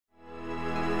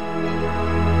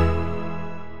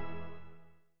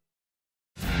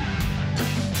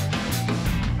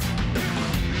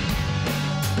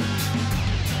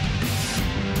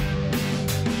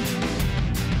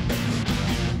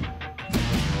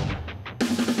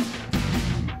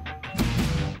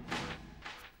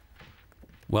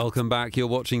Welcome back. You're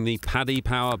watching the Paddy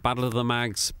Power Battle of the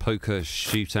Mags Poker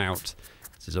Shootout.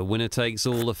 This is a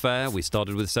winner-takes-all affair. We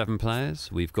started with 7 players.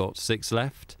 We've got 6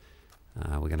 left.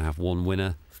 We're going to have 1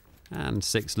 winner and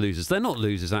 6 losers. They're not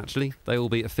losers, actually. They all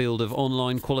beat a field of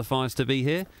online qualifiers to be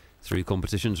here through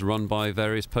competitions run by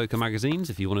various poker magazines.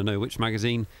 If you want to know which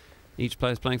magazine each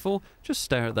player's playing for, just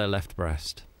stare at their left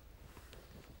breast.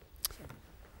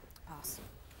 Pass.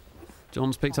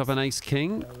 John's picked up an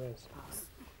ace-king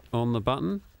on the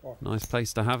button. Nice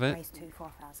place to have it. Raise 2,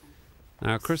 4,000.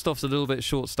 Now, Christoph's a little bit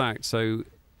short-stacked, so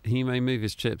he may move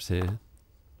his chips here.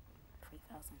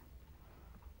 3,000.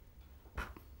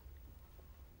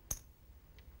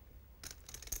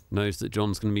 Knows that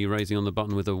John's going to be raising on the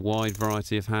button with a wide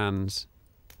variety of hands.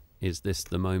 Is this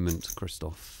the moment,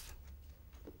 Christoph?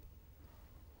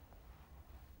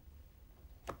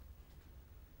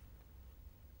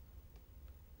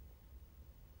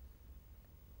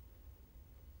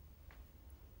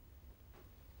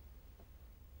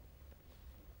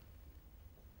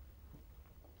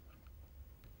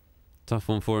 Tough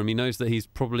one for him. He knows that he's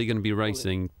probably going to be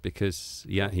racing because,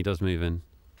 yeah, he does move in.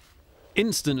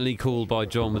 Instantly called by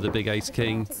John with a big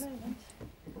ace-king.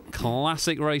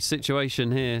 Classic race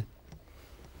situation here.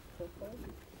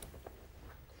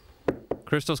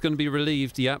 Christoph's going to be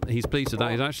relieved. Yep, he's pleased with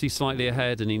that. He's actually slightly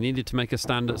ahead and he needed to make a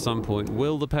stand at some point.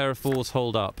 Will the pair of 4s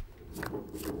hold up?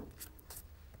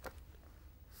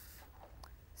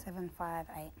 7, 5,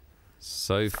 8.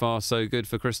 So far, so good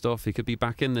for Christoph. He could be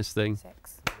back in this thing.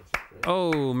 6.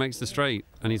 Oh, makes the straight.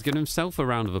 And he's given himself a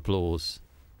round of applause.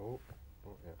 Oh,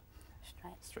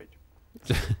 Straight.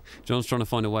 straight. John's trying to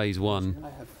find a way he's won.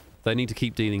 They need to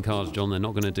keep dealing cards, John. They're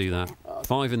not going to do that.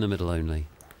 5 in the middle only.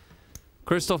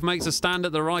 Christoph makes a stand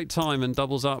at the right time and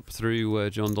doubles up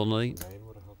through John Donnelly. 9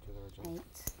 would have helped you there, John.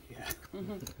 8.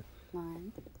 Yeah.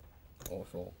 9.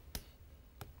 Awful.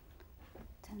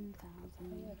 10,000.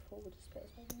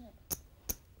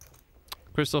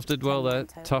 Christoph did well there.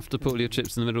 Tough to put all your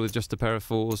chips in the middle with just a pair of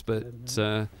 4s, but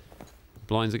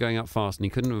blinds are going up fast and he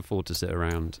couldn't afford to sit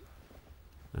around.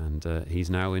 And he's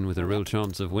now in with a real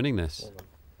chance of winning this.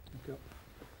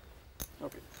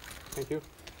 Okay, thank you.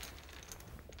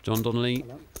 John Donnelly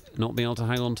not being able to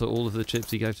hang on to all of the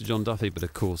chips he gave to John Duffy, but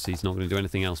of course he's not going to do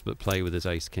anything else but play with his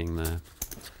ace-king there.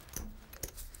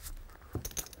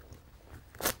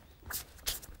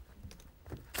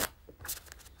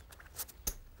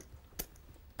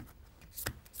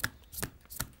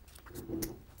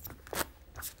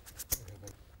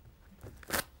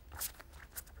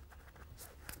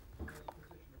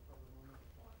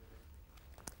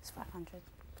 It's 500.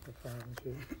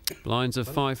 Blinds of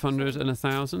 500 and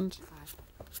 1,000. 5.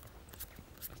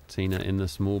 Tina in the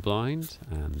small blind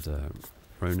and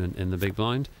Ronan in the big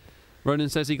blind. Ronan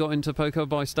says he got into poker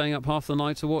by staying up half the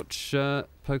night to watch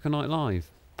Poker Night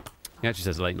Live. He actually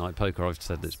says late night poker. I've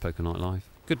said it's Poker Night Live.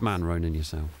 Good man, Ronan,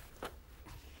 yourself.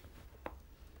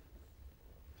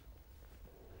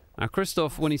 Now,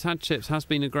 Christoph, when he's had chips, has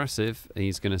been aggressive.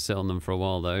 He's going to sit on them for a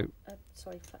while, though.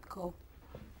 Sorry, flat call.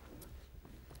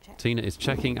 Check. Tina is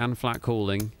checking and flat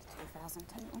calling. 2,000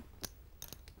 total.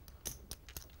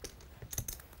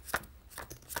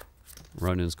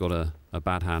 Ronan's got a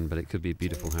bad hand, but it could be a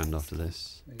beautiful hand after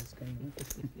this.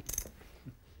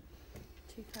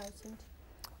 2,000.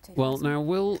 Well, now,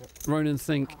 will Ronan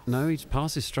think... No, he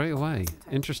passes straight away.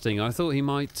 Interesting. I thought he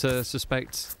might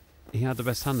suspect he had the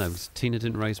best hand there. Because Tina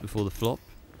didn't raise before the flop.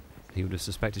 He would have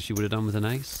suspected she would have done with an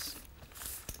ace.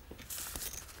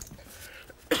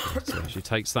 So she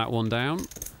takes that one down.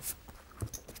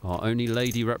 Our only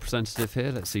lady representative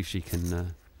here. Let's see if she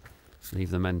can leave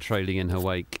the men trailing in her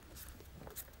wake.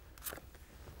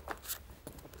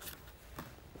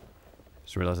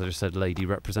 Just realised I just said lady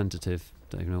representative.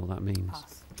 Don't even know what that means.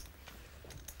 Pass.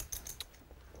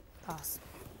 Pass.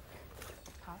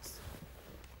 Pass.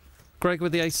 Greg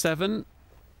with the ace-7.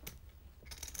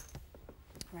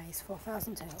 Raise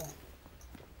 4,000 total.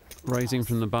 Raising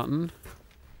from the button.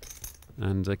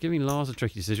 And giving Lars a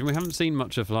tricky decision. We haven't seen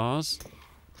much of Lars.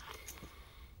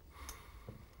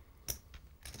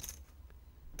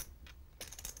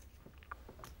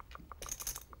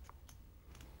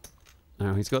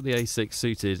 Now, he's got the ace-6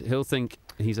 suited. He'll think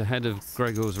he's ahead of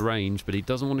Gregor's range, but he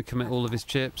doesn't want to commit all of his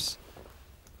chips.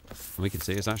 And we can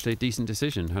see it's actually a decent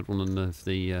decision. Had one of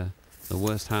the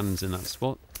worst hands in that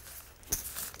spot.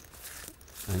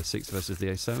 A6 versus the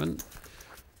A7.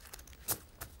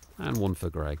 And one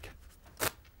for Greg.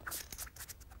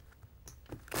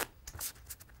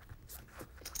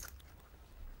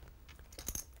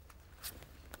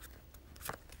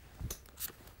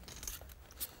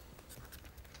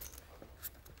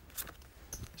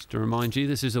 To remind you,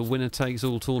 this is a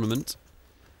winner-takes-all tournament.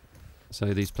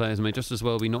 So these players may just as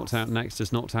well be knocked out next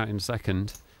as knocked out in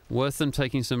second. Worth them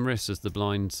taking some risks as the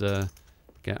blinds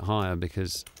get higher,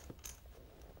 because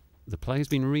the play's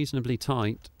been reasonably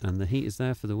tight and the heat is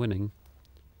there for the winning.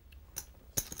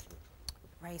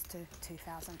 Raise to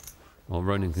 2,000. Well,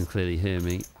 Ronan can clearly hear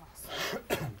me.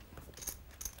 Pass.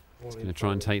 Going to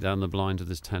try and take down the blind with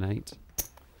this 10-8.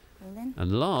 All in.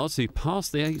 And Lars, who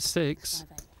passed the 8-6,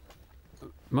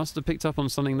 5-8. must have picked up on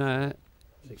something there.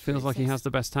 Feels like he has the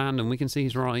best hand, and we can see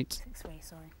he's right. 6-3,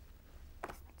 sorry.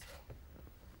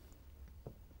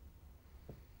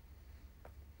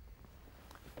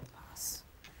 Pass.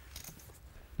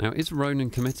 Now, is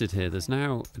Ronan committed here? There's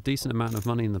now a decent amount of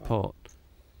money in the pot.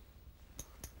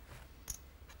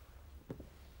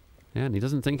 Yeah, and he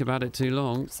doesn't think about it too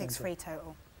long. 6-3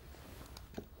 total.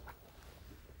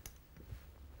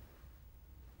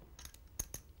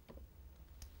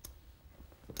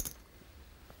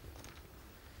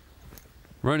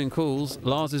 Ronan calls.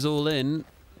 Lars is all in.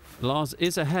 Lars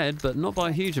is ahead, but not by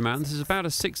a huge amount. This is about a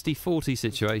 60-40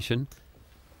 situation.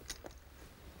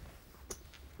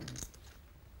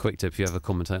 Quick tip, if you ever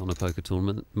commentate on a poker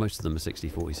tournament, most of them are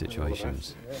 60-40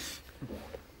 situations.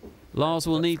 Lars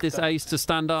will need this ace to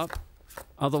stand up,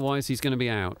 otherwise he's going to be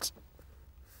out.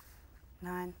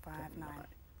 9-5-9.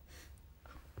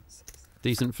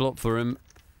 Decent flop for him.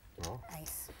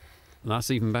 Ace. That's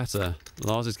even better.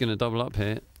 Lars is going to double up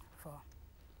here, 4.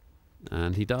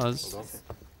 and he does. Hold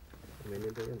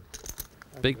on.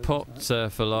 Big pot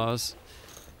for Lars.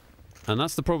 And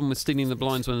that's the problem with stealing the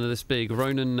blinds when they're this big.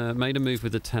 Ronan made a move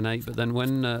with the 10-8, but then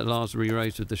when Lars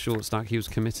re-raised with the short stack, he was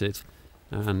committed.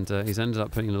 And he's ended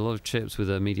up putting in a lot of chips with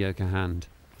a mediocre hand.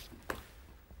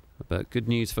 But good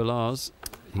news for Lars.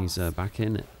 He's back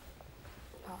in it.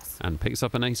 Pass. And picks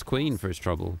up an ace-queen for his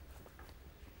trouble.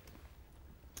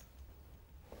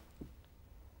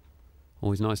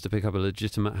 Always nice to pick up a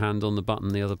legitimate hand on the button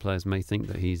the other players may think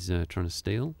that he's trying to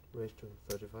steal. Raise to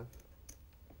 35.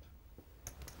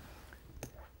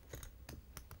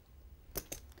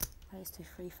 Raise to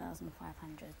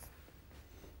 3,500.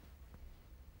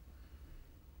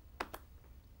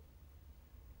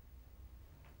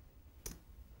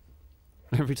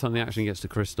 Every time the action gets to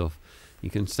Christoph, you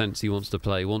can sense he wants to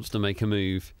play, wants to make a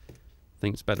move,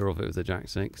 thinks better of it with the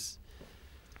Jack-6.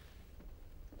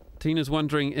 Tina's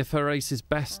wondering if her ace is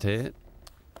best here.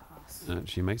 Pass.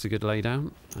 She makes a good lay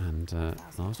down, and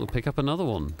Lars will pick up another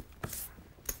one.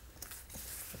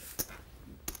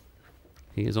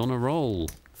 He is on a roll.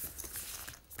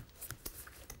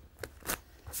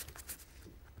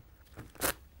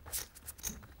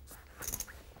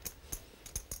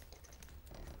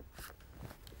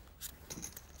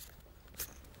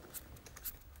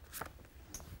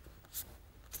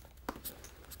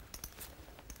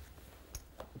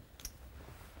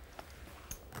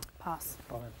 Pass.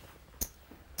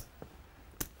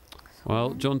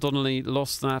 Well, John Donnelly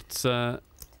lost that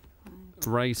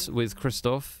race with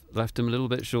Christoph, left him a little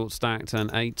bit short stacked,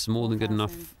 and 8's more than good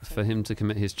enough for him to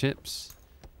commit his chips.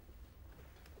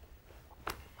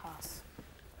 Pass.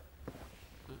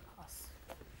 Pass.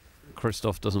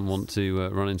 Christoph doesn't want to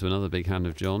run into another big hand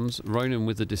of John's. Ronan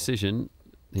with the decision.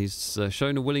 He's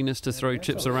shown a willingness to throw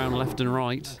chips around left and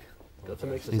right.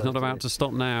 He's not about to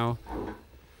stop now.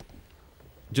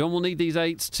 John will need these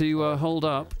 8s to hold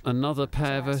up. Another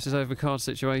pair versus overcard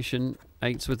situation.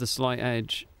 8s with the slight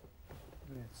edge.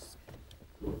 Yes.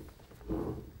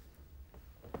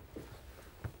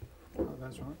 Oh,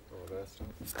 that's right. Oh, that's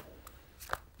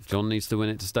John needs to win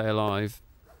it to stay alive.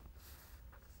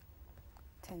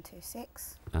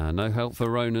 10-2-6. No help for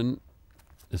Ronan.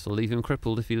 This will leave him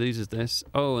crippled if he loses this.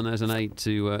 Oh, and there's an 8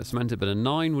 to cement it, but a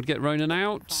 9 would get Ronan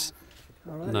out.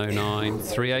 All right. No 9.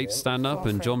 3 8s stand up,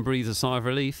 and John breathes a sigh of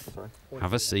relief. Sorry.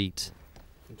 Have a seat.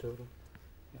 In total.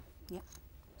 So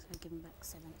give him back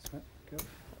 7. That's right. Good.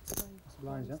 That's the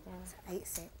blinds, yeah.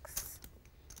 8-6.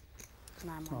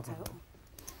 9-1 total.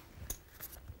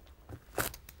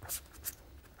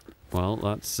 Well,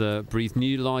 that's breathed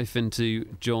new life into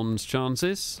John's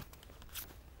chances.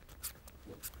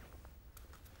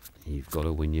 You've got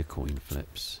to win your coin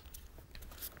flips.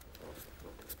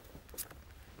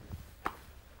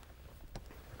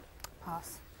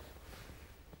 Pass.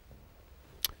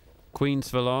 Queens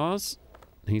for Lars.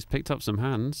 He's picked up some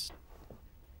hands.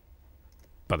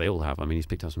 But they all have. I mean, he's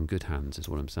picked up some good hands, is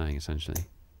what I'm saying, essentially.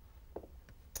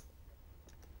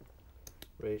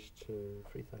 Raise to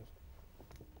 3,000.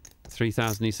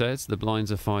 3,000, he says. The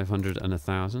blinds are 500 and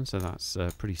 1,000, so that's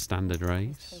a pretty standard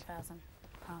raise. 3,000.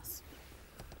 Pass.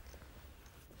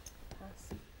 Pass.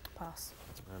 Pass.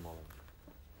 I'm all in.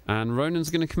 And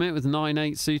Ronan's going to commit with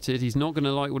 9-8 suited. He's not going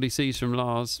to like what he sees from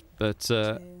Lars, but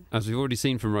 2. as we've already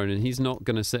seen from Ronan, he's not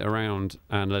going to sit around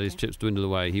and let his chips dwindle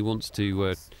away. He wants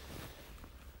to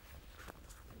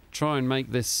try and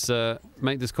make this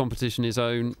competition his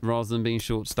own rather than being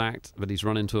short stacked. But he's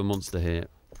run into a monster here.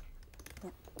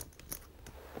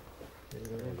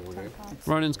 Pass.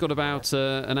 Ronan's got about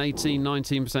an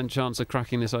 18-19% chance of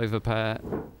cracking this over pair.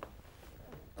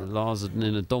 Lars is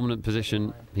in a dominant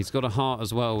position. He's got a heart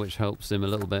as well, which helps him a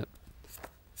little bit.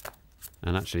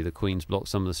 And actually, the queen's blocked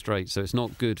some of the straights, so it's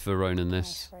not good for Ronan,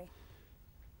 this. Nice,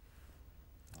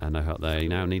 3. And no heart there. He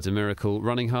now needs a miracle.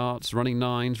 Running hearts, running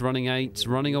nines, running eights,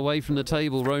 running away from the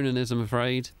table. Ronan is, I'm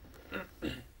afraid.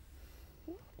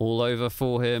 All over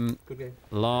for him. Good game.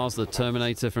 Lars, the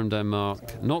Terminator from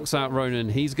Denmark, knocks out Ronan.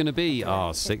 He's going to be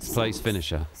our 6th place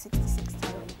finisher. 66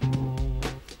 total.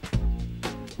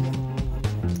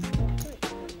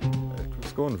 It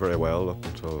was going very well up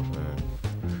until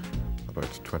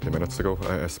about 20 minutes ago.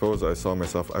 I suppose I saw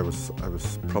myself, I was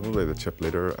probably the chip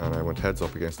leader, and I went heads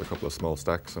up against a couple of small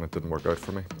stacks and it didn't work out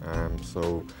for me.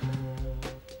 So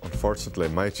unfortunately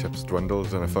my chips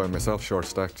dwindled and I found myself short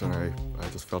stacked, and I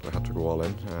just felt I had to go all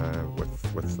in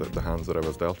with the hands that I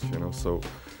was dealt, you know. So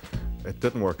it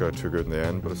didn't work out too good in the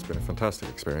end, but it's been a fantastic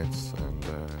experience, and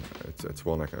it's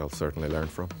one I'll certainly learn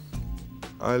from.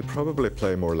 I'll probably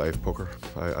play more live poker.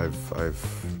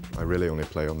 I really only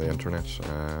play on the internet,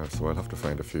 so I'll have to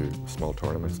find a few small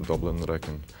tournaments in Dublin that I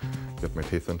can get my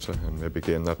teeth into and maybe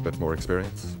gain that bit more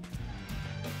experience.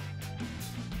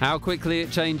 How quickly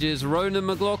it changes. Ronan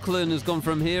McLaughlin has gone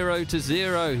from hero to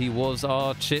zero. He was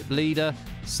our chip leader.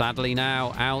 Sadly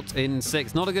now out in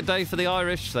 6th. Not a good day for the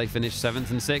Irish. They finished 7th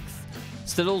and 6th.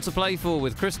 Still all to play for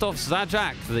with Krzysztof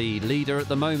Zajac, the leader at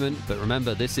the moment. But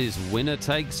remember, this is winner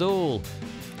takes all.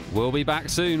 We'll be back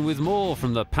soon with more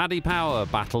from the Paddy Power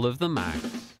Battle of the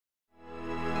Mags.